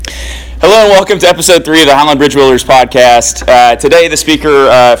Hello and welcome to episode 3 of the Highland Bridge Builders podcast. Today the speaker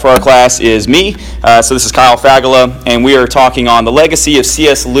for our class is me. So this is Kyle Fagala, and we are talking on the Legacy of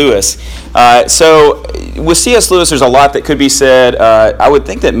C.S. Lewis. So with C.S. Lewis, there's a lot that could be said. I would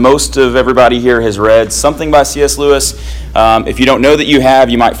think that most of everybody here has read something by C.S. Lewis. If you don't know that you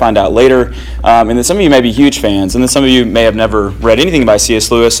have, you might find out later. And then some of you may be huge fans, and then some of you may have never read anything by C.S.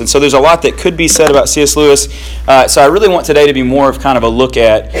 Lewis. And so there's a lot that could be said about C.S. Lewis. So I really want today to be more of kind of a look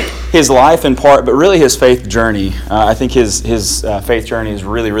at his life in part, but really his faith journey. I think his faith journey is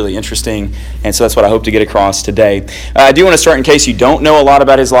really, really interesting, and so that's what I hope to get across today. I do want to start, in case you don't know a lot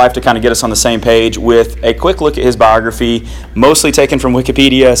about his life, to kind of get us on the same page with a quick look at his biography, mostly taken from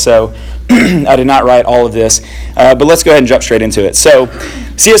Wikipedia, so I did not write all of this, but let's go ahead and jump straight into it. So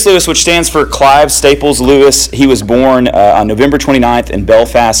C.S. Lewis, which stands for Clive Staples Lewis, he was born on November 29th in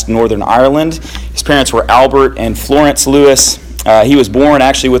Belfast, Northern Ireland. His parents were Albert and Florence Lewis. He was born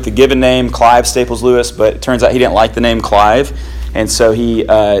actually with the given name Clive Staples Lewis, but it turns out he didn't like the name Clive, and so he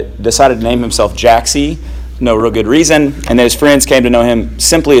decided to name himself Jaxie. No real good reason, and then his friends came to know him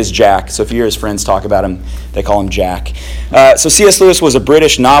simply as Jack. So if you hear his friends talk about him, they call him Jack. So C.S. Lewis was a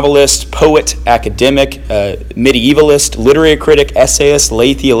British novelist, poet, academic, medievalist, literary critic, essayist,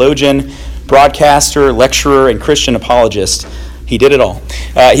 lay theologian, broadcaster, lecturer, and Christian apologist. He did it all.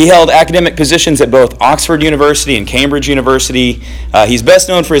 He held academic positions at both Oxford University and Cambridge University. He's best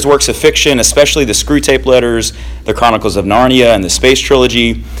known for his works of fiction, especially the Screwtape Letters, the Chronicles of Narnia, and the Space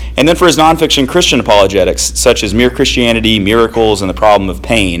Trilogy, and then for his nonfiction Christian apologetics, such as Mere Christianity, Miracles, and The Problem of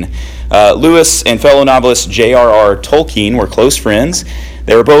Pain. Lewis and fellow novelist J.R.R. Tolkien were close friends.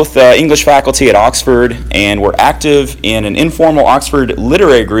 They were both English faculty at Oxford and were active in an informal Oxford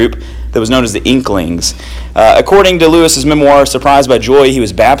literary group that was known as the Inklings. According to Lewis's memoir, Surprised by Joy, he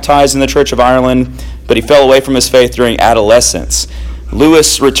was baptized in the Church of Ireland, but he fell away from his faith during adolescence.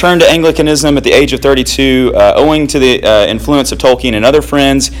 Lewis returned to Anglicanism at the age of 32, owing to the influence of Tolkien and other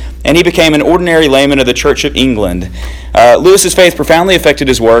friends, and he became an ordinary layman of the Church of England. Lewis's faith profoundly affected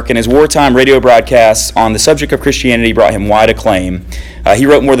his work, and his wartime radio broadcasts on the subject of Christianity brought him wide acclaim. He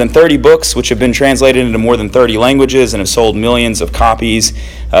wrote more than 30 books, which have been translated into more than 30 languages and have sold millions of copies.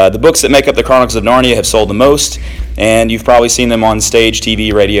 The books that make up the Chronicles of Narnia have sold the most, and you've probably seen them on stage,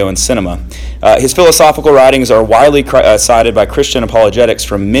 TV, radio, and cinema. His philosophical writings are widely cited by Christian apologetics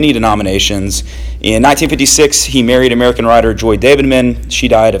from many denominations. In 1956, he married American writer Joy Davidman. She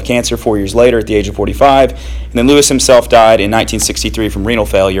died of cancer 4 years later at the age of 45. And then Lewis himself died in 1963 from renal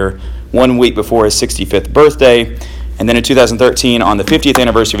failure, 1 week before his 65th birthday. And then in 2013, on the 50th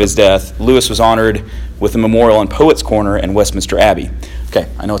anniversary of his death, Lewis was honored with a memorial in Poets' Corner in Westminster Abbey. Okay,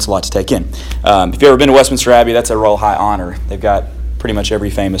 I know it's a lot to take in. If you've ever been to Westminster Abbey, that's a real high honor. They've got pretty much every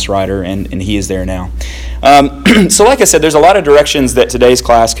famous writer, and he is there now. So like I said, there's a lot of directions that today's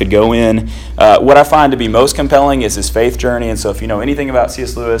class could go in. What I find to be most compelling is his faith journey, and so if you know anything about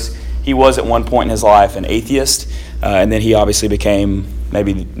C.S. Lewis, he was at one point in his life an atheist, and then he obviously became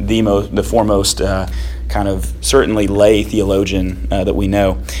maybe the foremost kind of certainly lay theologian that we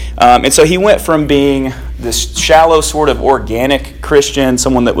know. And so he went from being this shallow sort of organic Christian,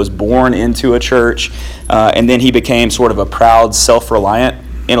 someone that was born into a church, and then he became sort of a proud, self-reliant,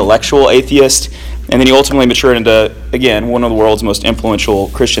 intellectual atheist, and then he ultimately matured into, again, one of the world's most influential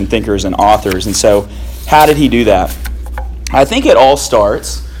Christian thinkers and authors. And so how did he do that? I think it all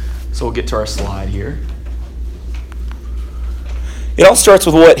starts, so we'll get to our slide here. It all starts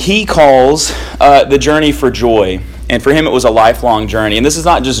with what he calls the journey for joy. And for him, it was a lifelong journey. And this is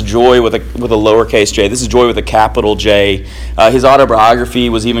not just joy with a lowercase j. This is joy with a capital J. His autobiography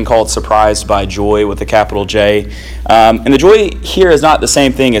was even called Surprised by Joy with a capital J. And the joy here is not the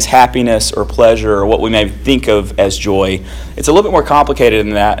same thing as happiness or pleasure or what we may think of as joy. It's a little bit more complicated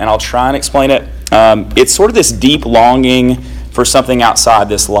than that, and I'll try and explain it. It's sort of this deep longing for something outside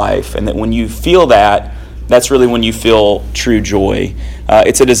this life, and that when you feel that, that's really when you feel true joy.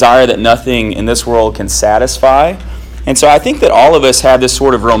 It's a desire that nothing in this world can satisfy. And so I think that all of us have this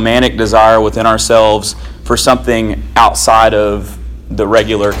sort of romantic desire within ourselves for something outside of the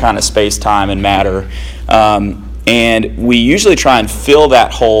regular kind of space, time, and matter. And we usually try and fill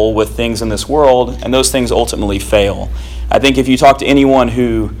that hole with things in this world, and those things ultimately fail. I think if you talk to anyone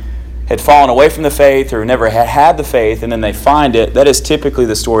who had fallen away from the faith or never had the faith and then they find it, that is typically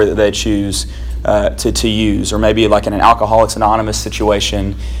the story that they choose to use. Or maybe like in an Alcoholics Anonymous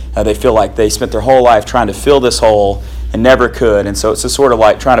situation, they feel like they spent their whole life trying to fill this hole and never could. And so it's just sort of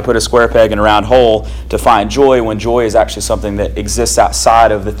like trying to put a square peg in a round hole to find joy when joy is actually something that exists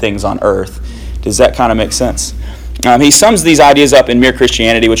outside of the things on earth. Does that kind of make sense? He sums these ideas up in Mere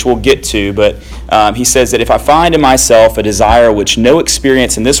Christianity, which we'll get to, but he says that if I find in myself a desire which no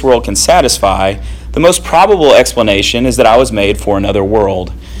experience in this world can satisfy, the most probable explanation is that I was made for another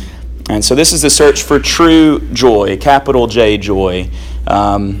world. And so this is the search for true joy, capital J joy.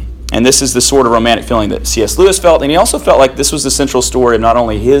 And this is the sort of romantic feeling that C.S. Lewis felt, and he also felt like this was the central story of not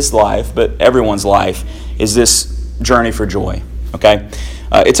only his life, but everyone's life, is this journey for joy. Okay,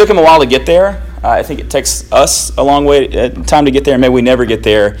 it took him a while to get there. I think it takes us a long time to get there, and maybe we never get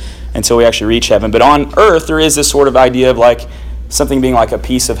there until we actually reach heaven. But on earth, there is this sort of idea of like something being like a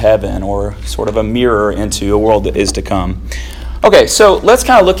piece of heaven, or sort of a mirror into a world that is to come. Okay, so let's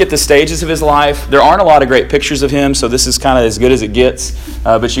kind of look at the stages of his life. There aren't a lot of great pictures of him, so this is kind of as good as it gets.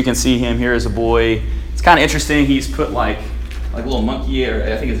 But you can see him here as a boy. It's kind of interesting. He's put like a little monkey, or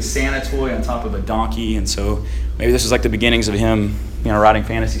I think it's a Santa toy on top of a donkey, and so maybe this is like the beginnings of him, writing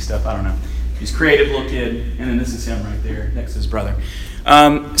fantasy stuff. I don't know. He's a creative little kid, and then this is him right there next to his brother.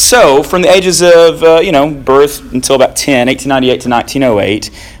 So from the ages of birth until about 1898 to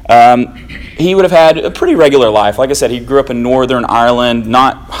 1908. He would have had a pretty regular life. Like I said, he grew up in Northern Ireland,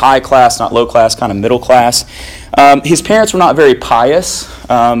 not high class, not low class, kind of middle class. His parents were not very pious,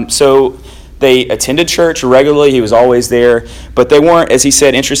 so they attended church regularly. He was always there, but they weren't, as he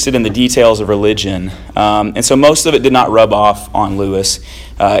said, interested in the details of religion. And so most of it did not rub off on Lewis.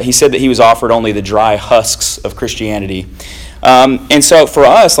 He said that he was offered only the dry husks of Christianity. And so for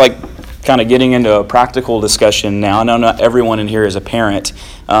us, like, kind of getting into a practical discussion now. I know not everyone in here is a parent,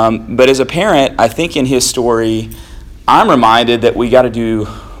 but as a parent, I think in his story, I'm reminded that we got to do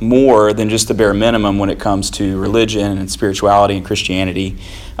more than just the bare minimum when it comes to religion and spirituality and Christianity.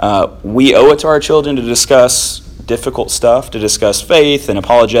 We owe it to our children to discuss difficult stuff, to discuss faith and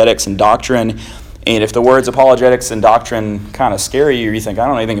apologetics and doctrine. And if the words apologetics and doctrine kind of scare you, or you think, I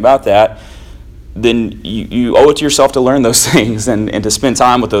don't know anything about that, then you owe it to yourself to learn those things and to spend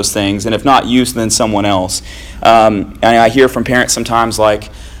time with those things. And if not you, then someone else. And I hear from parents sometimes like,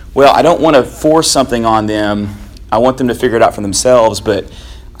 well, I don't want to force something on them. I want them to figure it out for themselves. But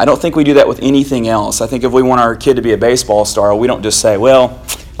I don't think we do that with anything else. I think if we want our kid to be a baseball star, we don't just say, well,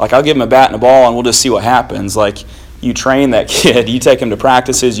 like I'll give him a bat and a ball and we'll just see what happens. Like, you train that kid, you take him to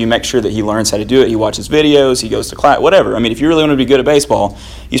practices, you make sure that he learns how to do it, he watches videos, he goes to class, whatever. I mean, if you really want to be good at baseball,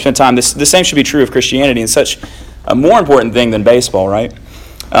 you spend time. The same should be true of Christianity, and such a more important thing than baseball, right?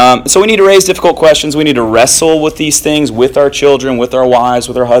 So we need to raise difficult questions. We need to wrestle with these things with our children, with our wives,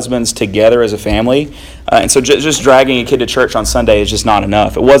 with our husbands, together as a family. And so just dragging a kid to church on Sunday is just not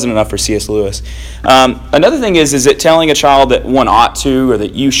enough. It wasn't enough for C.S. Lewis. Another thing is that telling a child that one ought to, or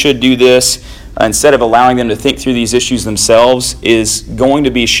that you should do this, instead of allowing them to think through these issues themselves, is going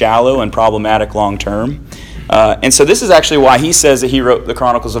to be shallow and problematic long term. And so this is actually why he says that he wrote the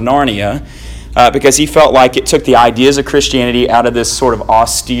Chronicles of Narnia, because he felt like it took the ideas of Christianity out of this sort of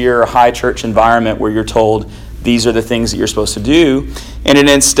austere high church environment where you're told these are the things that you're supposed to do, and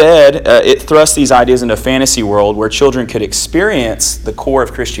instead it thrust these ideas into a fantasy world where children could experience the core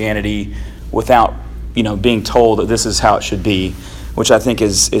of Christianity without being told that this is how it should be, which I think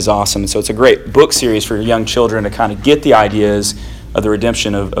is awesome. And so it's a great book series for young children to kind of get the ideas of the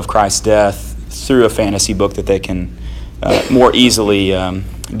redemption of Christ's death through a fantasy book that they can more easily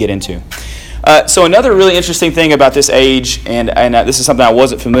get into. So another really interesting thing about this age, and this is something I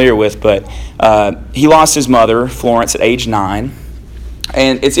wasn't familiar with, but he lost his mother, Florence, at age 9.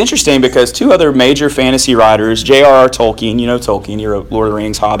 And it's interesting because two other major fantasy writers, J.R.R. Tolkien, Tolkien, he wrote Lord of the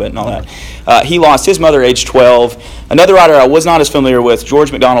Rings, Hobbit, and all that. He lost his mother at age 12. Another writer I was not as familiar with,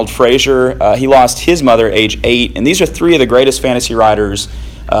 George MacDonald Fraser, he lost his mother at age 8. And these are three of the greatest fantasy writers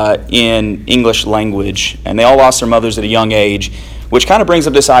in English language. And they all lost their mothers at a young age, which kind of brings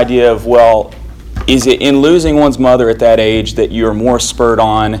up this idea of, well, is it in losing one's mother at that age that you're more spurred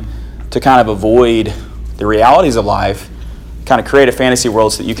on to kind of avoid the realities of life, kind of create a fantasy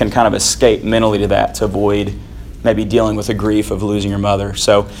world so that you can kind of escape mentally to that, to avoid maybe dealing with the grief of losing your mother.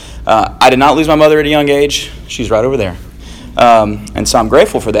 So I did not lose my mother at a young age. She's right over there. And so I'm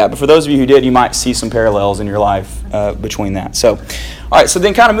grateful for that. But for those of you who did, you might see some parallels in your life between that. So, all right, so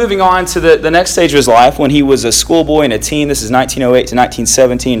then kind of moving on to the next stage of his life when he was a schoolboy and a teen. This is 1908 to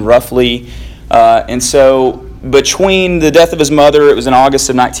 1917, roughly. And so between the death of his mother, it was in August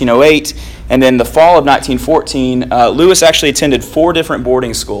of 1908, and then the fall of 1914, Lewis actually attended 4 different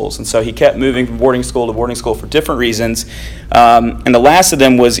boarding schools. And so he kept moving from boarding school to boarding school for different reasons. And the last of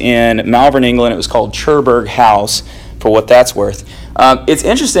them was in Malvern, England. It was called Cherbourg House, for what that's worth. It's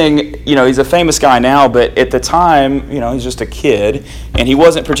interesting, he's a famous guy now, but at the time, he's just a kid, and he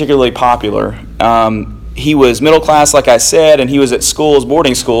wasn't particularly popular. He was middle class, like I said, and he was at schools,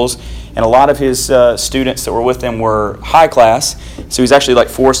 boarding schools, and a lot of his students that were with him were high class, so he's actually like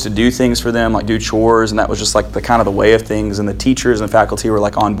forced to do things for them, like do chores, and that was just like the kind of the way of things, and the teachers and faculty were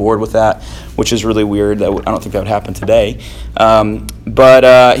like on board with that, which is really weird. I don't think that would happen today.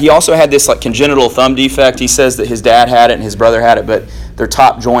 But he also had this like congenital thumb defect. He says that his dad had it and his brother had it, but their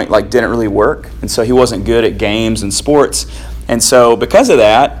top joint like didn't really work, and so he wasn't good at games and sports. And so because of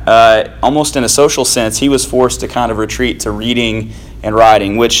that, almost in a social sense, he was forced to kind of retreat to reading and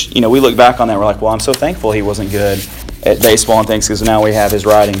writing, which, we look back on that, we're like, well, I'm so thankful he wasn't good at baseball and things, because now we have his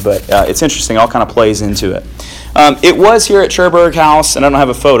writing. But it's interesting, all kind of plays into it. It was here at Cherbourg House, and I don't have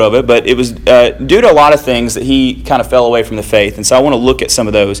a photo of it, but it was due to a lot of things that he kind of fell away from the faith. And so I want to look at some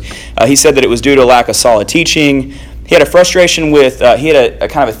of those. He said that it was due to a lack of solid teaching. He had a frustration with, he had a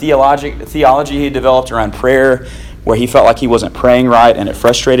kind of a theology he developed around prayer, where he felt like he wasn't praying right, and it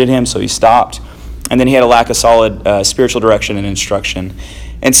frustrated him, so he stopped. And then he had a lack of solid spiritual direction and instruction.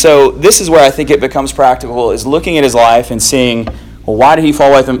 And so this is where I think it becomes practical, is looking at his life and seeing, well, why did he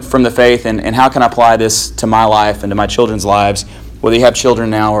fall away from the faith, and how can I apply this to my life and to my children's lives, whether you have children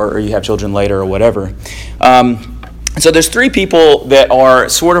now or you have children later or whatever. So there's three people that are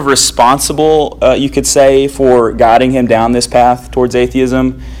sort of responsible, you could say, for guiding him down this path towards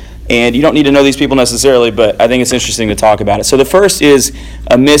atheism. And you don't need to know these people necessarily, but I think it's interesting to talk about it. So the first is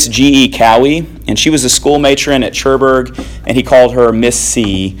a Miss G.E. Cowie, and she was a school matron at Cherbourg, and he called her Miss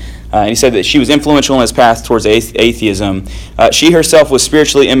C. And he said that she was influential in his path towards atheism. She herself was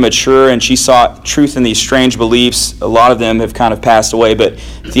spiritually immature, and she sought truth in these strange beliefs. A lot of them have kind of passed away, but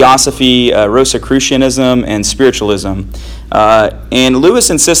theosophy, Rosicrucianism, and spiritualism. And Lewis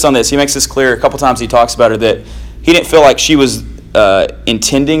insists on this. He makes this clear a couple times. He talks about her, that he didn't feel like she was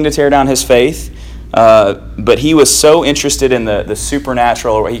intending to tear down his faith, but he was so interested in the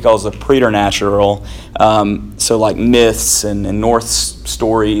supernatural, or what he calls the preternatural, so like myths and Norse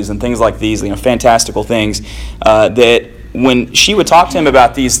stories and things like these, fantastical things, that when she would talk to him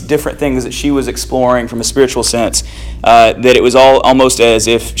about these different things that she was exploring from a spiritual sense, that it was almost as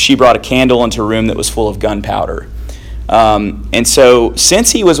if she brought a candle into a room that was full of gunpowder. And so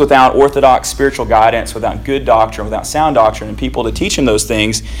since he was without orthodox spiritual guidance, without good doctrine, without sound doctrine, and people to teach him those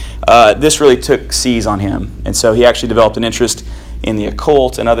things, this really took seize on him. And so he actually developed an interest in the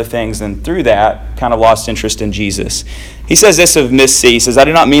occult and other things, and through that kind of lost interest in Jesus. He says this of Miss C. He says, "I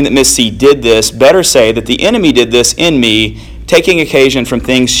do not mean that Miss C did this, better say that the enemy did this in me, taking occasion from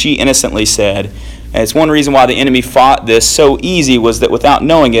things she innocently said." And it's one reason why the enemy fought this so easy, was that without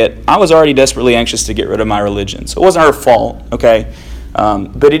knowing it, I was already desperately anxious to get rid of my religion. So it wasn't her fault, okay?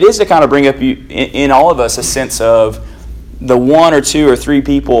 But it is to kind of bring up in all of us a sense of the one or two or three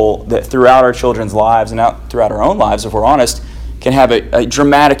people that throughout our children's lives and throughout our own lives, if we're honest, can have a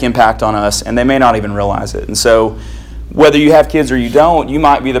dramatic impact on us, and they may not even realize it. And so whether you have kids or you don't, you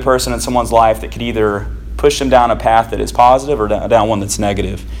might be the person in someone's life that could either push them down a path that is positive or down one that's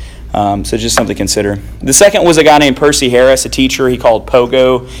negative. So just something to consider. The second was a guy named Percy Harris, a teacher he called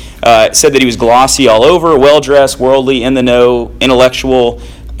Pogo. Said that he was glossy all over, well-dressed, worldly, in the know, intellectual.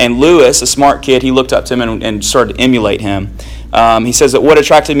 And Lewis, a smart kid, he looked up to him and started to emulate him. He says that what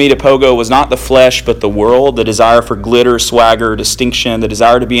attracted me to Pogo was not the flesh, but the world, the desire for glitter, swagger, distinction, the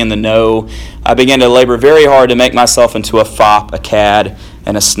desire to be in the know. I began to labor very hard to make myself into a fop, a cad,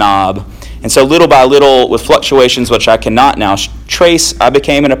 and a snob. And so little by little, with fluctuations which I cannot now trace, I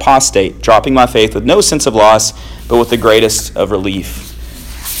became an apostate, dropping my faith with no sense of loss, but with the greatest of relief.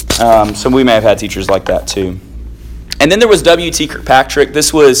 So we may have had teachers like that too. And then there was W.T. Kirkpatrick.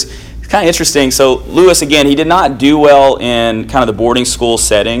 This was kind of interesting. So Lewis, again, he did not do well in kind of the boarding school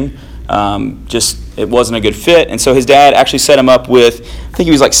setting. It wasn't a good fit. And so his dad actually set him up with, I think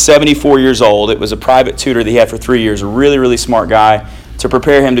he was like 74 years old. It was a private tutor that he had for 3 years, a really, really smart guy, to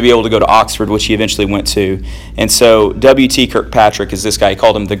prepare him to be able to go to Oxford, which he eventually went to. And so W.T. Kirkpatrick is this guy. He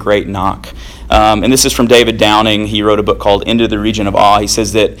called him the Great Knock. And this is from David Downing. He wrote a book called Into the Region of Awe. He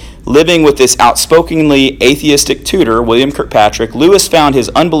says that living with this outspokenly atheistic tutor, William Kirkpatrick, Lewis found his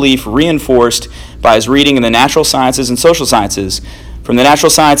unbelief reinforced by his reading in the natural sciences and social sciences. From the natural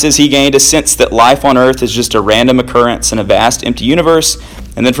sciences, he gained a sense that life on earth is just a random occurrence in a vast, empty universe.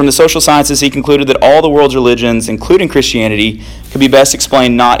 And then from the social sciences, he concluded that all the world's religions, including Christianity, could be best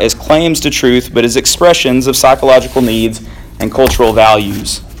explained not as claims to truth, but as expressions of psychological needs and cultural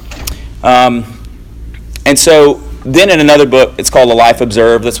values. And so then in another book, it's called A Life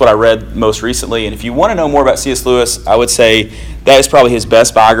Observed. That's what I read most recently. And if you want to know more about C.S. Lewis, I would say that is probably his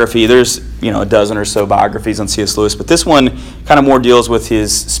best biography. There's, a dozen or so biographies on C.S. Lewis, but this one kind of more deals with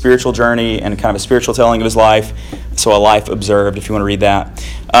his spiritual journey and kind of a spiritual telling of his life. So A Life Observed, if you want to read that.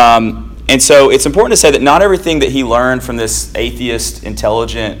 And so it's important to say that not everything that he learned from this atheist,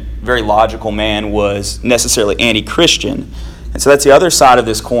 intelligent very logical man was necessarily anti-Christian. And so that's the other side of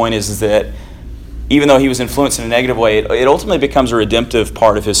this coin is that even though he was influenced in a negative way, it ultimately becomes a redemptive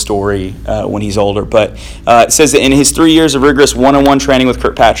part of his story when he's older. But it says that in his 3 years of rigorous one-on-one training with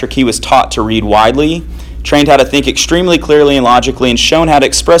Kirkpatrick, he was taught to read widely, trained how to think extremely clearly and logically, and shown how to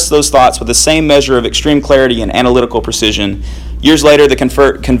express those thoughts with the same measure of extreme clarity and analytical precision. Years later, the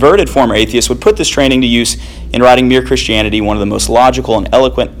converted former atheist would put this training to use in writing Mere Christianity, one of the most logical and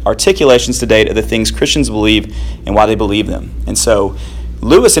eloquent articulations to date of the things Christians believe and why they believe them. And so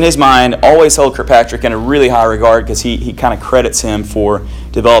Lewis, in his mind, always held Kirkpatrick in a really high regard because he kind of credits him for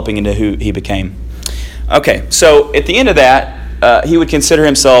developing into who he became. Okay, so at the end of that, he would consider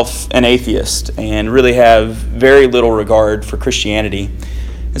himself an atheist and really have very little regard for Christianity.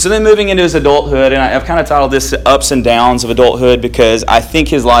 And so then moving into his adulthood, and I've kind of titled this Ups and Downs of Adulthood because I think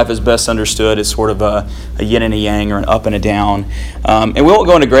his life is best understood as sort of a yin and a yang or an up and a down. And we won't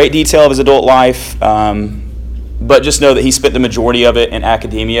go into great detail of his adult life, but just know that he spent the majority of it in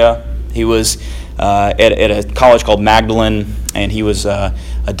academia. He was at a college called Magdalen, and he was a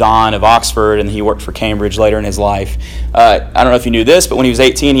Don of Oxford, and he worked for Cambridge later in his life. I don't know if you knew this, but when he was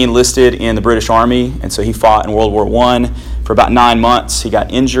 18, he enlisted in the British Army, and so he fought in World War I for about 9 months. He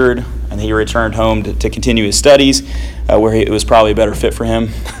got injured, and he returned home to continue his studies, where it was probably a better fit for him,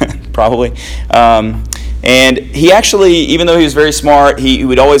 probably. And he actually, even though he was very smart, he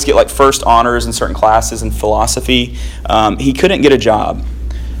would always get like first honors in certain classes in philosophy. He couldn't get a job.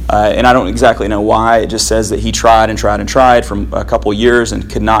 And I don't exactly know why. It just says that he tried and tried and tried for a couple years and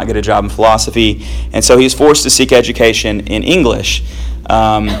could not get a job in philosophy. And so he was forced to seek education in English.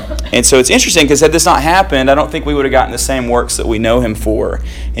 And so it's interesting because had this not happened, I don't think we would have gotten the same works that we know him for.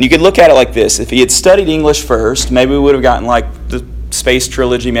 And you could look at it like this. If he had studied English first, maybe we would have gotten like the Space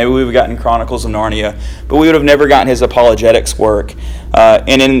Trilogy, maybe we would have gotten Chronicles of Narnia, but we would have never gotten his apologetics work.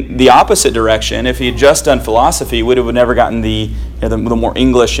 And in the opposite direction, if he had just done philosophy, we would have never gotten the more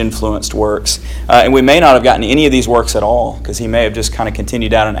English-influenced works. And we may not have gotten any of these works at all, because he may have just kind of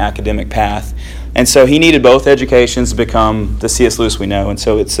continued down an academic path. And so he needed both educations to become the C.S. Lewis we know. And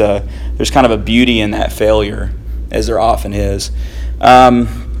so it's there's kind of a beauty in that failure, as there often is.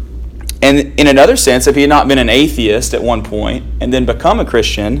 And in another sense, if he had not been an atheist at one point and then become a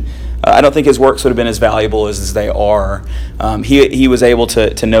Christian, I don't think his works would have been as valuable as they are. He was able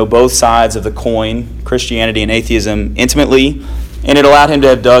to know both sides of the coin, Christianity and atheism, intimately, and it allowed him to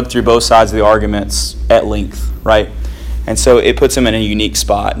have dug through both sides of the arguments at length, right? And so it puts him in a unique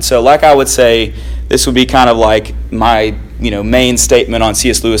spot. And so like I would say, this would be kind of like my main statement on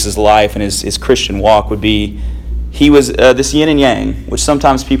C.S. Lewis's life and his Christian walk would be, he was this yin and yang, which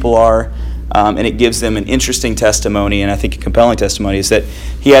sometimes people are, and it gives them an interesting testimony, and I think a compelling testimony, is that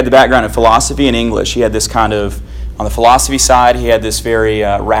he had the background in philosophy and English. He had this kind of, on the philosophy side, he had this very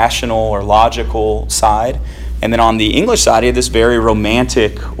rational or logical side, and then on the English side, he had this very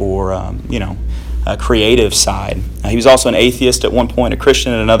romantic or, creative side. He was also an atheist at one point, a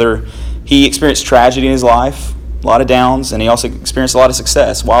Christian at another. He experienced tragedy in his life, a lot of downs, and he also experienced a lot of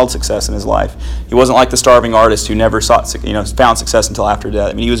success, wild success in his life. He wasn't like the starving artist who never found success until after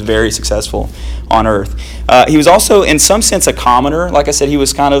death. I mean, he was very successful on earth. He was also, in some sense, a commoner. Like I said, he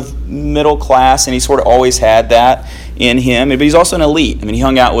was kind of middle class, and he sort of always had that in him. But he's also an elite. I mean, he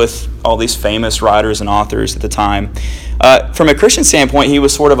hung out with all these famous writers and authors at the time. From a Christian standpoint, he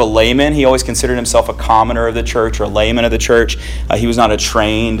was sort of a layman. He always considered himself a commoner of the church or a layman of the church. He was not a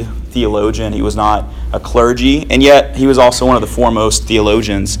trained theologian. He was not a clergy, and yet he was also one of the foremost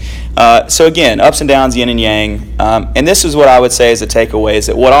theologians. So again, ups and downs, yin and yang. And this is what I would say as a takeaway, is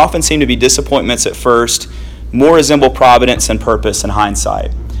that what often seem to be disappointments at first more resemble providence and purpose in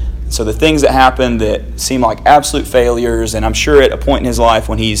hindsight. So the things that happen that seem like absolute failures, and I'm sure at a point in his life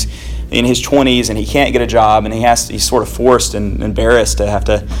when he's in his 20s and he can't get a job and he's sort of forced and embarrassed to have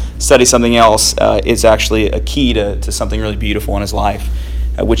to study something else, is actually a key to something really beautiful in his life,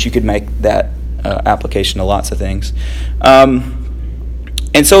 which you could make that application to lots of things.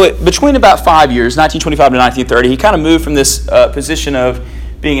 And so between about 5 years, 1925 to 1930, he kind of moved from this position of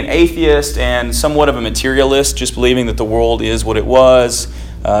being an atheist and somewhat of a materialist, just believing that the world is what it was,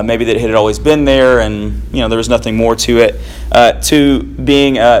 maybe that it had always been there and there was nothing more to it, to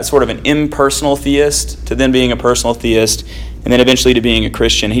being sort of an impersonal theist, to then being a personal theist, and then eventually to being a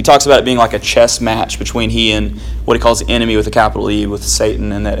Christian. He talks about it being like a chess match between he and what he calls the enemy with a capital E, with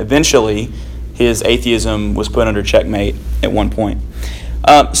Satan, and that eventually his atheism was put under checkmate at one point.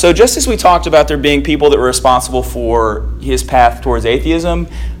 So just as we talked about there being people that were responsible for his path towards atheism,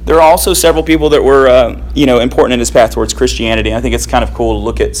 There are also several people that were, important in his path towards Christianity. I think it's kind of cool to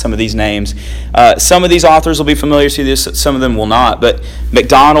look at some of these names. Some of these authors will be familiar to you, some of them will not. But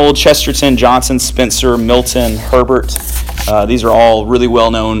MacDonald, Chesterton, Johnson, Spencer, Milton, Herbert, these are all really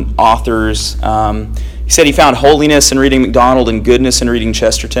well-known authors. He said he found holiness in reading MacDonald and goodness in reading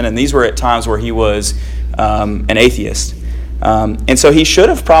Chesterton, and these were at times where he was an atheist. And so he should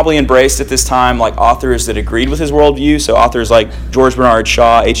have probably embraced at this time like authors that agreed with his worldview, so authors like George Bernard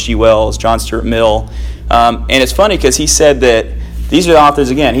Shaw, H.G. Wells, John Stuart Mill. And it's funny because he said that these are the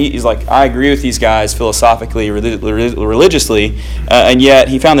authors, again, he's like, I agree with these guys philosophically, religiously, and yet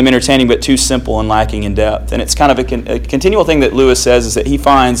he found them entertaining but too simple and lacking in depth. And it's kind of a continual thing that Lewis says is that he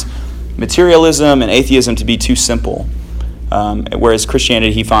finds materialism and atheism to be too simple. Whereas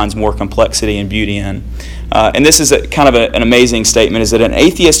Christianity he finds more complexity and beauty in. And this is an amazing statement, is that an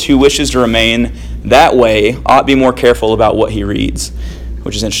atheist who wishes to remain that way ought to be more careful about what he reads,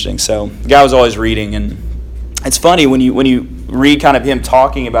 which is interesting. So the guy was always reading, and it's funny when you read kind of him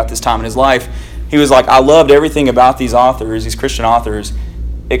talking about this time in his life, he was like, I loved everything about these authors, these Christian authors,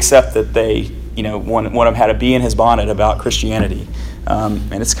 except that they, one of them had a bee in his bonnet about Christianity.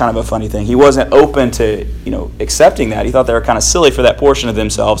 And it's kind of a funny thing. He wasn't open to, accepting that. He thought they were kind of silly for that portion of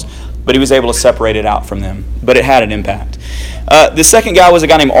themselves, but he was able to separate it out from them. But it had an impact. The second guy was a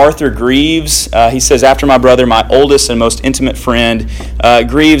guy named Arthur Greaves. He says, after my brother, my oldest and most intimate friend,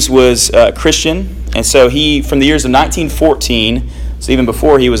 Greaves was Christian. And so he, from the years of 1914, so even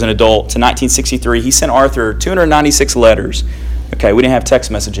before he was an adult, to 1963, he sent Arthur 296 letters. Okay, we didn't have text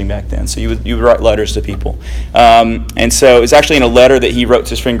messaging back then, so you would write letters to people. And so it was actually in a letter that he wrote to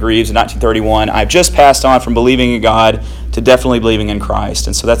his friend Greaves in 1931, I've just passed on from believing in God to definitely believing in Christ.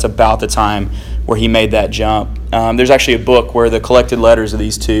 And so that's about the time where he made that jump. There's actually a book where the collected letters of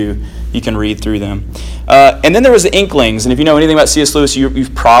these two, you can read through them. And then there was the Inklings, and if you know anything about C.S. Lewis,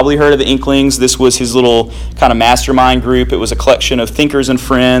 you've probably heard of the Inklings. This was his little kind of mastermind group. It was a collection of thinkers and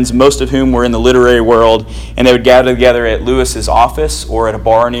friends, most of whom were in the literary world, and they would gather together at Lewis's office or at a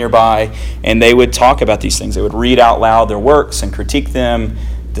bar nearby, and they would talk about these things. They would read out loud their works and critique them,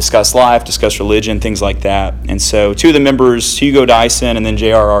 discuss life, discuss religion, things like that. And so two of the members, Hugo Dyson and then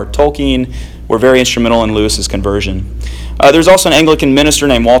J.R.R. Tolkien, were very instrumental in Lewis's conversion. There's also an Anglican minister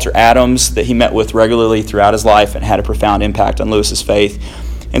named Walter Adams that he met with regularly throughout his life and had a profound impact on Lewis's faith.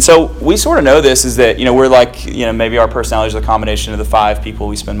 And so we sort of know this is that, we're like, maybe our personalities are a combination of the 5 people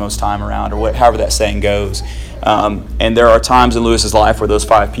we spend most time around, or however that saying goes. And there are times in Lewis's life where those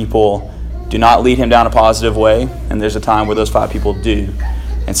 5 people do not lead him down a positive way, and there's a time where those 5 people do.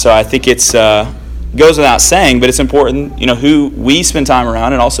 And so I think it's goes without saying, but it's important, who we spend time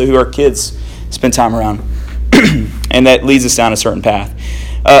around and also who our kids spend time around. And that leads us down a certain path.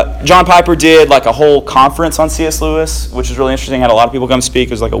 John Piper did like a whole conference on C.S. Lewis, which is really interesting. Had a lot of people come speak.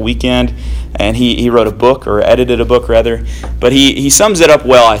 It was like a weekend, and he wrote a book, or edited a book rather. But he sums it up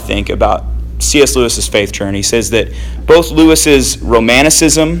well, I think, about C.S. Lewis's faith journey. He says that both Lewis's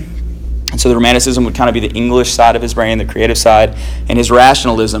romanticism, and so the romanticism would kind of be the English side of his brain, the creative side, and his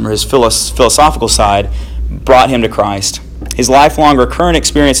rationalism, or his philosophical side, brought him to Christ. His lifelong recurrent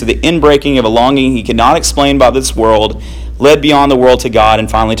experience of the inbreaking of a longing he could not explain by this world led beyond the world to God and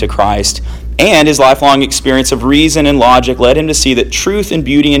finally to Christ. And his lifelong experience of reason and logic led him to see that truth and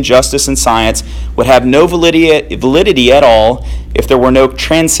beauty and justice and science would have no validity at all if there were no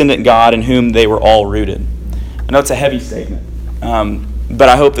transcendent God in whom they were all rooted. I know it's a heavy statement, but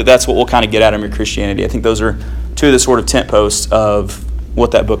I hope that that's what we'll kind of get out of your Christianity. I think those are two of the sort of tent posts of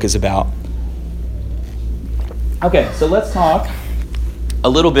what that book is about. Okay, so let's talk a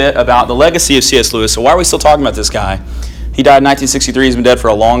little bit about the legacy of C.S. Lewis. So why are we still talking about this guy? He died in 1963. He's been dead for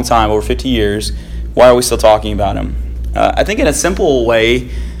a long time, over 50 years. Why are we still talking about him? I think in a simple way,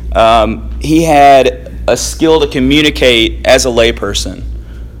 he had a skill to communicate as a layperson.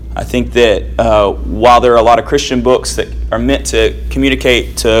 I think that while there are a lot of Christian books that are meant to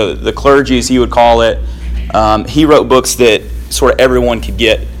communicate to the clergy, as he would call it, he wrote books that sort of everyone could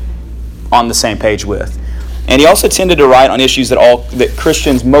get on the same page with. And he also tended to write on issues that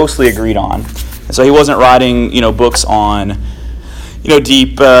Christians mostly agreed on. And so he wasn't writing, books on,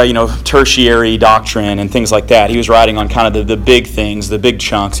 deep, tertiary doctrine and things like that. He was writing on kind of the big things, the big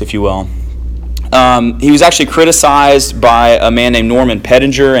chunks, if you will. He was actually criticized by a man named Norman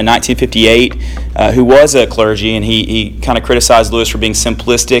Pettinger in 1958, who was a clergy, and he kind of criticized Lewis for being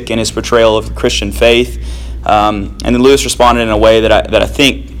simplistic in his portrayal of the Christian faith. And then Lewis responded in a way that I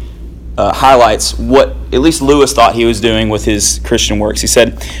think highlights what at least Lewis thought he was doing with his Christian works. He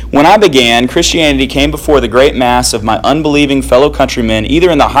said, "When I began, Christianity came before the great mass of my unbelieving fellow countrymen,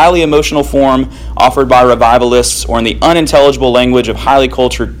 either in the highly emotional form offered by revivalists or in the unintelligible language of highly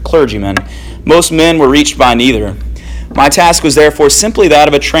cultured clergymen. Most men were reached by neither. My task was therefore simply that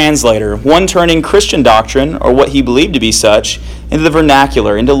of a translator, one turning Christian doctrine, or what he believed to be such, into the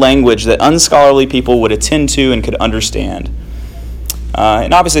vernacular, into language that unscholarly people would attend to and could understand."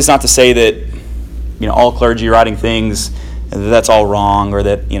 And obviously it's not to say that all clergy writing things, that's all wrong, or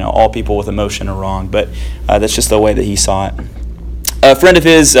that all people with emotion are wrong, but that's just the way that he saw it. A friend of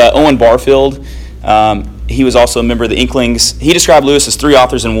his, Owen Barfield, he was also a member of the Inklings. He described Lewis as three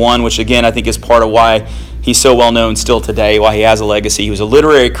authors in one, which again I think is part of why he's so well known still today, why he has a legacy. He was a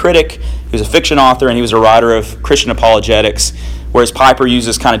literary critic, he was a fiction author, and he was a writer of Christian apologetics, whereas Piper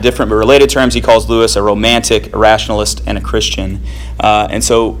uses kind of different but related terms. He calls Lewis a romantic, a rationalist, and a Christian. And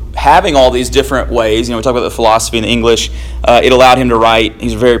so having all these different ways, we talk about the philosophy and the English, it allowed him to write.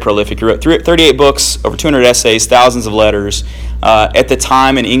 He's very prolific. He wrote 38 books, over 200 essays, thousands of letters. At the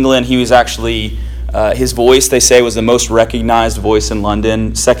time in England, he was actually, his voice, they say, was the most recognized voice in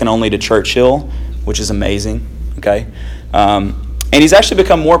London, second only to Churchill, which is amazing. Okay, and he's actually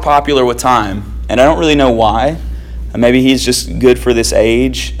become more popular with time, and I don't really know why. Maybe he's just good for this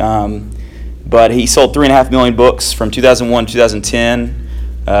age, but he sold 3.5 million books from 2001 to 2010,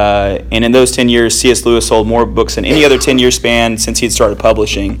 and in those 10 years, C.S. Lewis sold more books than any other 10-year span since he had started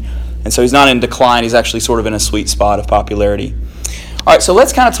publishing. And so he's not in decline, he's actually sort of in a sweet spot of popularity. All right, so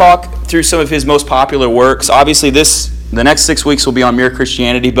let's kind of talk through some of his most popular works. Obviously, the next 6 weeks will be on Mere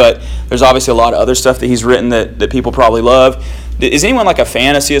Christianity, but there's obviously a lot of other stuff that he's written that people probably love. Is anyone like a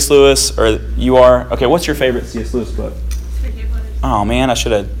fan of C.S. Lewis, or you are? Okay, what's your favorite C.S. Lewis book? Oh man, I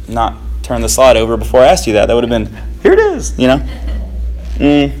should have not turned the slide over before I asked you that. That would have been, here it is,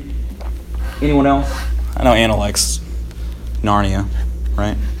 Anyone else? I know Anna likes Narnia,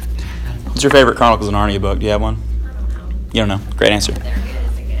 right? What's your favorite Chronicles of Narnia book? Do you have one? You don't know. Great answer.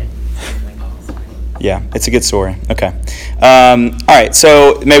 Yeah, it's a good story. Okay. All right,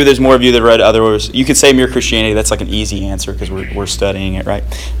 so maybe there's more of you that read others. You could say Mere Christianity. That's like an easy answer because we're studying it, right?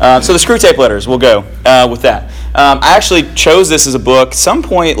 So the Screwtape Letters, we'll go with that. I actually chose this as a book some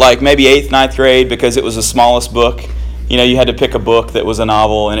point, like maybe 8th, 9th grade, because it was the smallest book. You had to pick a book that was a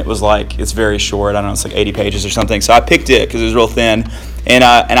novel, and it was like, it's very short. I don't know, it's like 80 pages or something. So I picked it because it was real thin, and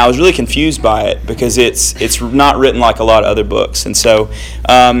I was really confused by it because it's not written like a lot of other books. And so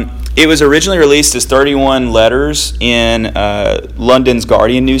it was originally released as 31 letters in London's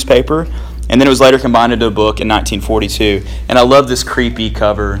Guardian newspaper, and then it was later combined into a book in 1942. And I love this creepy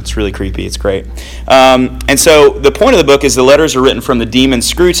cover. It's really creepy. It's great. And so the point of the book is the letters are written from the demon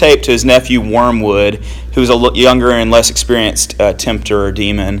Screwtape to his nephew Wormwood, who's a younger and less experienced tempter or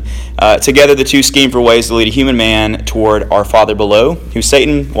demon. Together the two scheme for ways to lead a human man toward our Father below, who's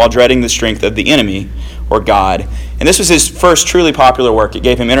Satan, while dreading the strength of the enemy, or God. And this was his first truly popular work. It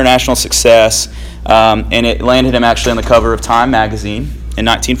gave him international success, and it landed him actually on the cover of Time magazine in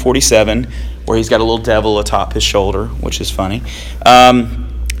 1947, where he's got a little devil atop his shoulder, which is funny. And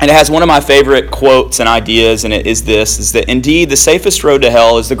it has one of my favorite quotes and ideas, and it is this, is that indeed the safest road to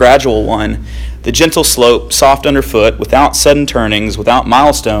hell is the gradual one, the gentle slope, soft underfoot, without sudden turnings, without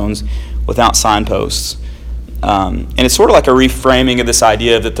milestones, without signposts. And it's sort of like a reframing of this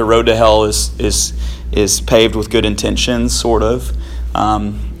idea that the road to hell is paved with good intentions, sort of.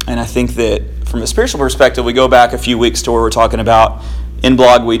 And I think that from a spiritual perspective, we go back a few weeks to where we're talking about In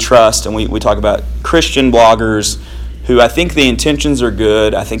Blog We Trust, and we talk about Christian bloggers who I think the intentions are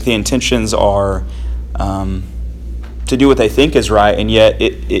good. I think the intentions are to do what they think is right, and yet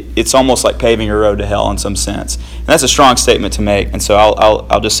it's almost like paving a road to hell in some sense. And that's a strong statement to make, and so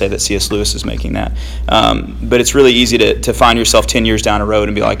I'll just say that C.S. Lewis is making that. But it's really easy to find yourself 10 years down a road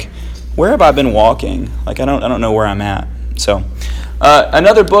and be like, where have I been walking? Like I don't know where I'm at. So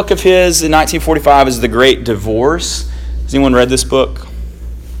another book of his in 1945 is The Great Divorce. Has anyone read this book?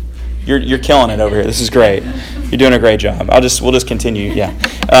 You're killing it over here. This is great. You're doing a great job. We'll just continue. Yeah.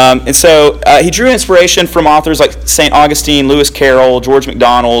 And so he drew inspiration from authors like St. Augustine, Lewis Carroll, George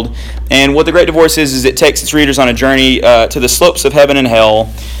MacDonald. And what The Great Divorce is it takes its readers on a journey to the slopes of heaven and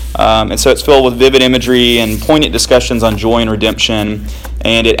hell. And so it's filled with vivid imagery and poignant discussions on joy and redemption.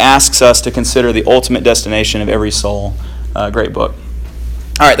 And it asks us to consider the ultimate destination of every soul. Great book.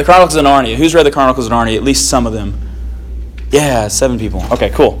 All right, The Chronicles of Narnia. Who's read The Chronicles of Narnia? At least some of them. Yeah, 7 people. Okay,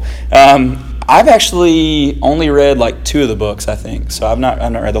 cool. I've actually only read like 2 of the books, I think, so I've not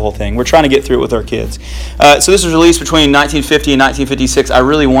read the whole thing. We're trying to get through it with our kids. So this was released between 1950 and 1956. I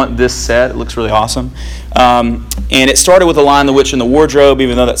really want this set. It looks really awesome. And it started with The Lion, the Witch, and the Wardrobe,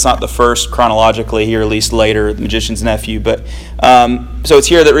 even though that's not the first chronologically. He released later, The Magician's Nephew. But so it's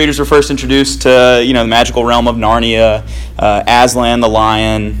here that readers were first introduced to the magical realm of Narnia, Aslan the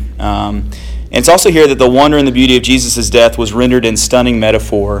lion. And it's also here that the wonder and the beauty of Jesus' death was rendered in stunning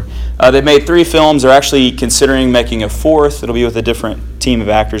metaphor. They've made 3 films. They're actually considering making a 4th. It'll be with a different team of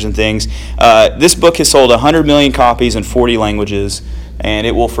actors and things. This book has sold 100 million copies in 40 languages, and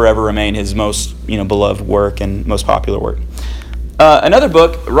it will forever remain his most beloved work and most popular work. Another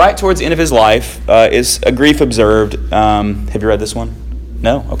book, right towards the end of his life, is A Grief Observed. Have you read this one?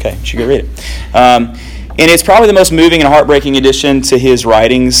 No? Okay, you should go read it. And it's probably the most moving and heartbreaking addition to his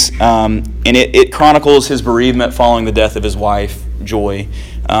writings, and it chronicles his bereavement following the death of his wife, Joy.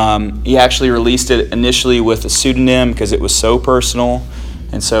 He actually released it initially with a pseudonym because it was so personal,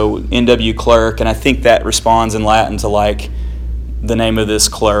 and so N.W. Clerk, and I think that responds in Latin to like the name of this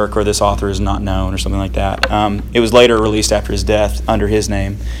clerk or this author is not known or something like that. It was later released after his death under his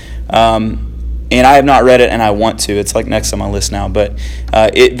name. And I have not read it, and I want to. It's like next on my list now. But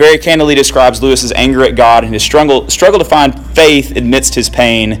it very candidly describes Lewis's anger at God and his struggle to find faith amidst his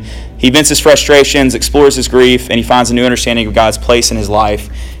pain. He vents his frustrations, explores his grief, and he finds a new understanding of God's place in his life.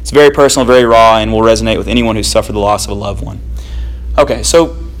 It's very personal, very raw, and will resonate with anyone who's suffered the loss of a loved one. Okay,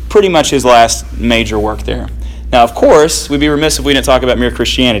 so pretty much his last major work there. Now, of course, we'd be remiss if we didn't talk about Mere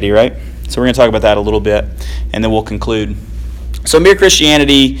Christianity, right? So we're going to talk about that a little bit, and then we'll conclude. So Mere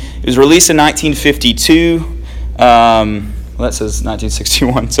Christianity, it was released in 1952. That says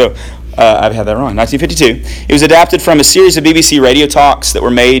 1961, so I've had that wrong. 1952. It was adapted from a series of BBC radio talks that were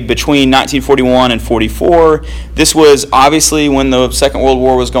made between 1941 and 44. This was obviously when the Second World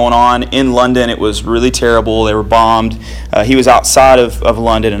War was going on in London. It was really terrible. They were bombed. He was outside of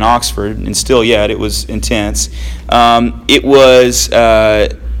London in Oxford, and still yet it was intense. It was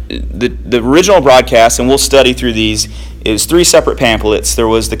the original broadcast, and we'll study through these. It was 3 separate pamphlets. There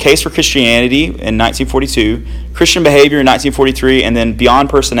was The Case for Christianity in 1942, Christian Behavior in 1943, and then Beyond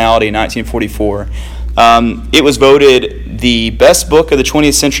Personality in 1944. It was voted the best book of the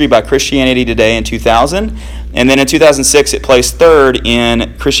 20th century by Christianity Today in 2000, and then in 2006 it placed 3rd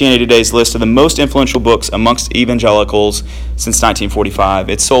in Christianity Today's list of the most influential books amongst evangelicals since 1945.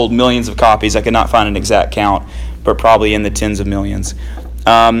 It sold millions of copies. I could not find an exact count, but probably in the tens of millions.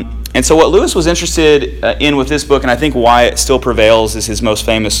 And so what Lewis was interested in with this book, and I think why it still prevails is his most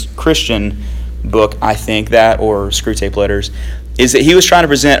famous Christian book, I think, that or Screwtape Letters, is that he was trying to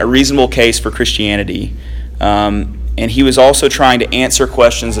present a reasonable case for Christianity. And he was also trying to answer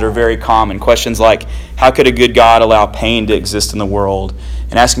questions that are very common, questions like, how could a good God allow pain to exist in the world?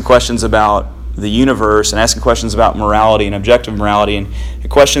 And asking questions about the universe, and asking questions about morality and objective morality, and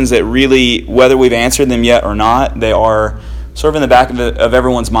questions that really, whether we've answered them yet or not, they are sort of in the back of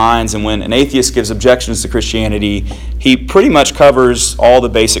everyone's minds. And when an atheist gives objections to Christianity, he pretty much covers all the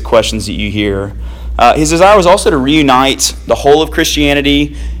basic questions that you hear. His desire was also to reunite the whole of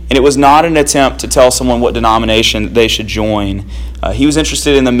Christianity, and it was not an attempt to tell someone what denomination they should join. He was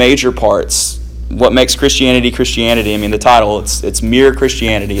interested in the major parts. What makes Christianity Christianity? I mean, the title, it's mere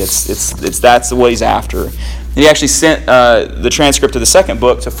Christianity. That's what he's after. And he actually sent the transcript of the second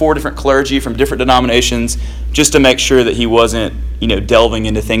book to 4 different clergy from different denominations, just to make sure that he wasn't, delving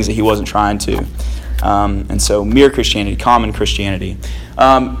into things that he wasn't trying to. And so, mere Christianity, common Christianity.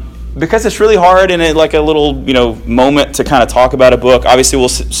 Because it's really hard in like a little, moment to kind of talk about a book. Obviously, we'll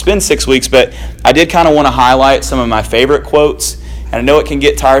spend 6 weeks, but I did kind of want to highlight some of my favorite quotes. And I know it can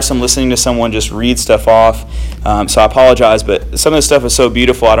get tiresome listening to someone just read stuff off, so I apologize, but some of the stuff is so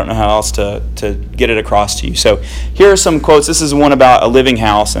beautiful, I don't know how else to get it across to you. So here are some quotes. This is one about a living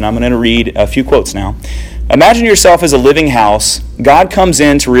house, and I'm going to read a few quotes now. Imagine yourself as a living house. God comes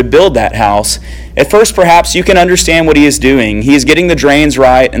in to rebuild that house. At first, perhaps you can understand what he is doing. He is getting the drains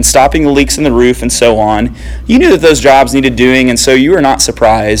right and stopping the leaks in the roof and so on. You knew that those jobs needed doing, and so you are not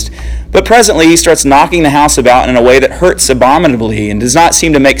surprised. But presently, he starts knocking the house about in a way that hurts abominably and does not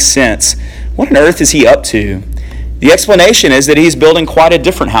seem to make sense. What on earth is he up to? The explanation is that he's building quite a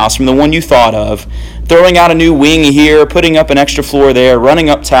different house from the one you thought of, throwing out a new wing here, putting up an extra floor there, running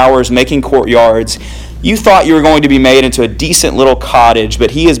up towers, making courtyards. You thought you were going to be made into a decent little cottage,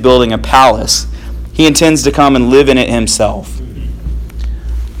 but he is building a palace. He intends to come and live in it himself.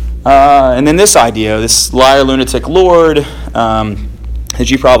 And then this idea, this liar, lunatic lord, that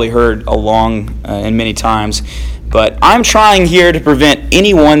you probably heard and many times. But I'm trying here to prevent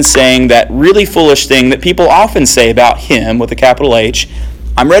anyone saying that really foolish thing that people often say about him, with a capital H.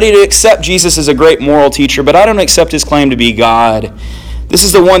 I'm ready to accept Jesus as a great moral teacher, but I don't accept his claim to be God. This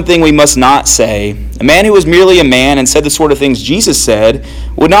is the one thing we must not say. A man who was merely a man and said the sort of things Jesus said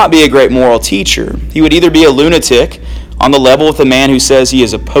would not be a great moral teacher. He would either be a lunatic on the level with a man who says he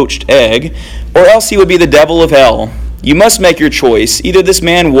is a poached egg, or else he would be the devil of hell. You must make your choice. Either this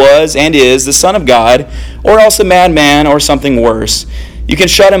man was and is the Son of God, or else a madman or something worse. You can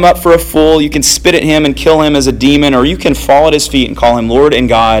shut him up for a fool, you can spit at him and kill him as a demon, or you can fall at his feet and call him Lord and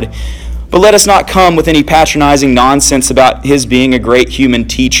God. But let us not come with any patronizing nonsense about his being a great human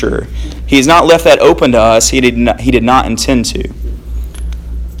teacher. He has not left that open to us. He did not intend to.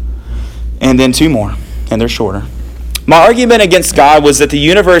 And then two more, and they're shorter. My argument against God was that the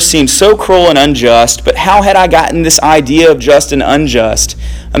universe seemed so cruel and unjust, but how had I gotten this idea of just and unjust?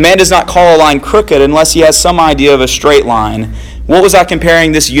 A man does not call a line crooked unless he has some idea of a straight line. What was I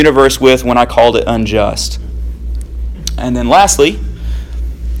comparing this universe with when I called it unjust? And then lastly,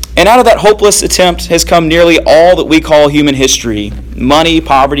 and out of that hopeless attempt has come nearly all that we call human history: money,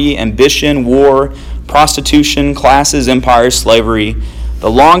 poverty, ambition, war, prostitution, classes, empires, slavery. The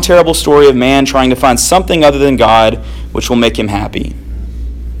long, terrible story of man trying to find something other than God which will make him happy,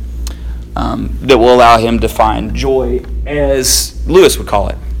 that will allow him to find joy, as Lewis would call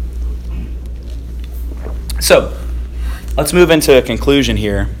it. So, let's move into a conclusion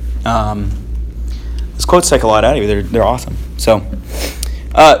here. These quotes take a lot out of you. They're awesome. So,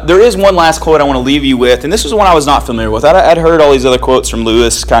 there is one last quote I want to leave you with, and this was one I was not familiar with. I'd heard all these other quotes from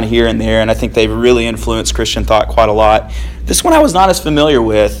Lewis kind of here and there, and I think they've really influenced Christian thought quite a lot. This one I was not as familiar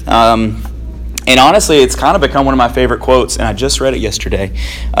with, and honestly, it's kind of become one of my favorite quotes, and I just read it yesterday.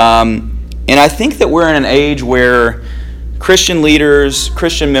 And I think that we're in an age where Christian leaders,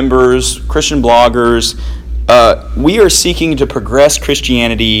 Christian members, Christian bloggers, we are seeking to progress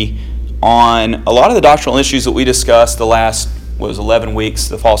Christianity on a lot of the doctrinal issues that we discussed the last 11 weeks,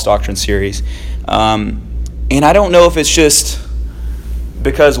 the False Doctrine series. And I don't know if it's just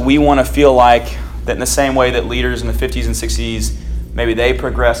because we want to feel like that in the same way that leaders in the 50s and 60s, maybe they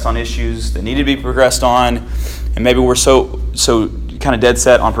progressed on issues that needed to be progressed on, and maybe we're so kind of dead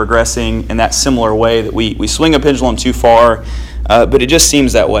set on progressing in that similar way that we swing a pendulum too far, but it just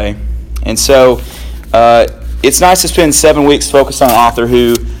seems that way. And so it's nice to spend 7 weeks focused on an author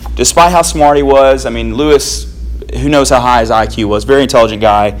who, despite how smart he was, I mean, Lewis, who knows how high his IQ was, very intelligent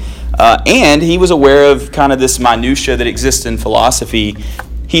guy, and he was aware of kind of this minutia that exists in philosophy.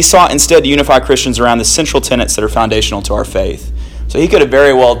 He sought instead to unify Christians around the central tenets that are foundational to our faith. So he could have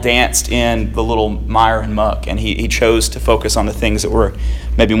very well danced in the little mire and muck, and he chose to focus on the things that were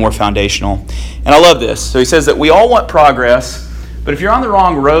maybe more foundational. And I love this. So he says that we all want progress, but if you're on the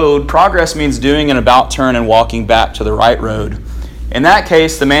wrong road, progress means doing an about turn and walking back to the right road. In that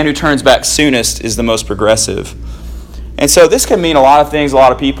case, the man who turns back soonest is the most progressive. And so this can mean a lot of things, a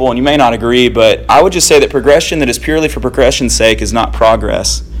lot of people, and you may not agree, but I would just say that progression that is purely for progression's sake is not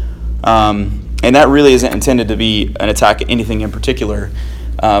progress. And that really isn't intended to be an attack at anything in particular.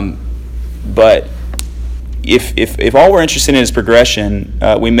 But if all we're interested in is progression,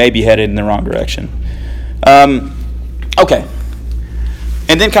 we may be headed in the wrong direction. Okay.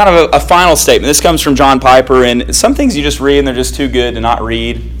 And then kind of a final statement. This comes from John Piper, and some things you just read and they're just too good to not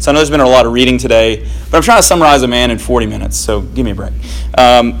read. So I know there's been a lot of reading today, but I'm trying to summarize a man in 40 minutes, so give me a break.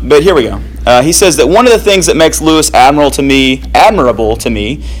 But here we go. He says that one of the things that makes Lewis admirable to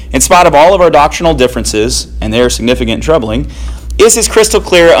me, in spite of all of our doctrinal differences, and they are significant and troubling, is his crystal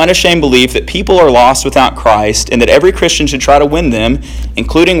clear, unashamed belief that people are lost without Christ, and that every Christian should try to win them,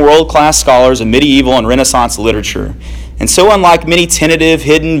 including world-class scholars of medieval and Renaissance literature. And so unlike many tentative,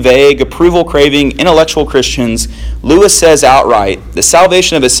 hidden, vague, approval-craving, intellectual Christians, Lewis says outright, the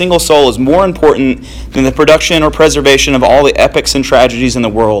salvation of a single soul is more important than the production or preservation of all the epics and tragedies in the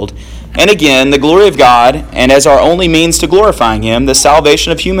world. And again, the glory of God, and as our only means to glorifying Him, the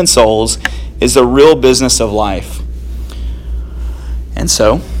salvation of human souls, is the real business of life. And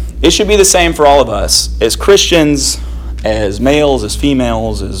so, it should be the same for all of us. As Christians, as males, as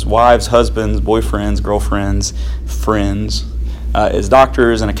females, as wives, husbands, boyfriends, girlfriends, friends, as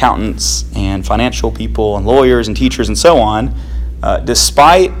doctors and accountants and financial people and lawyers and teachers and so on,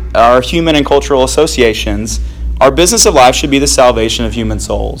 despite our human and cultural associations, our business of life should be the salvation of human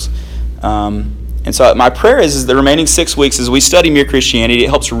souls. And so my prayer is the remaining 6 weeks as we study Mere Christianity, it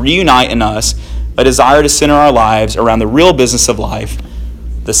helps reunite in us a desire to center our lives around the real business of life,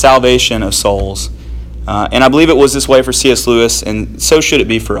 the salvation of souls. And I believe it was this way for C.S. Lewis, and so should it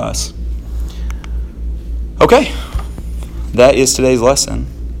be for us. Okay, that is today's lesson.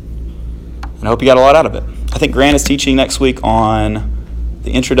 And I hope you got a lot out of it. I think Grant is teaching next week on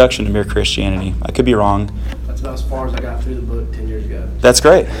the introduction to Mere Christianity. I could be wrong. about as far as I got through the book 10 years ago. That's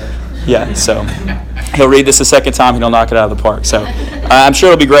great. Yeah, so he'll read this a second time and he'll knock it out of the park. So I'm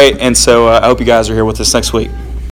sure it'll be great, and so I hope you guys are here with us next week.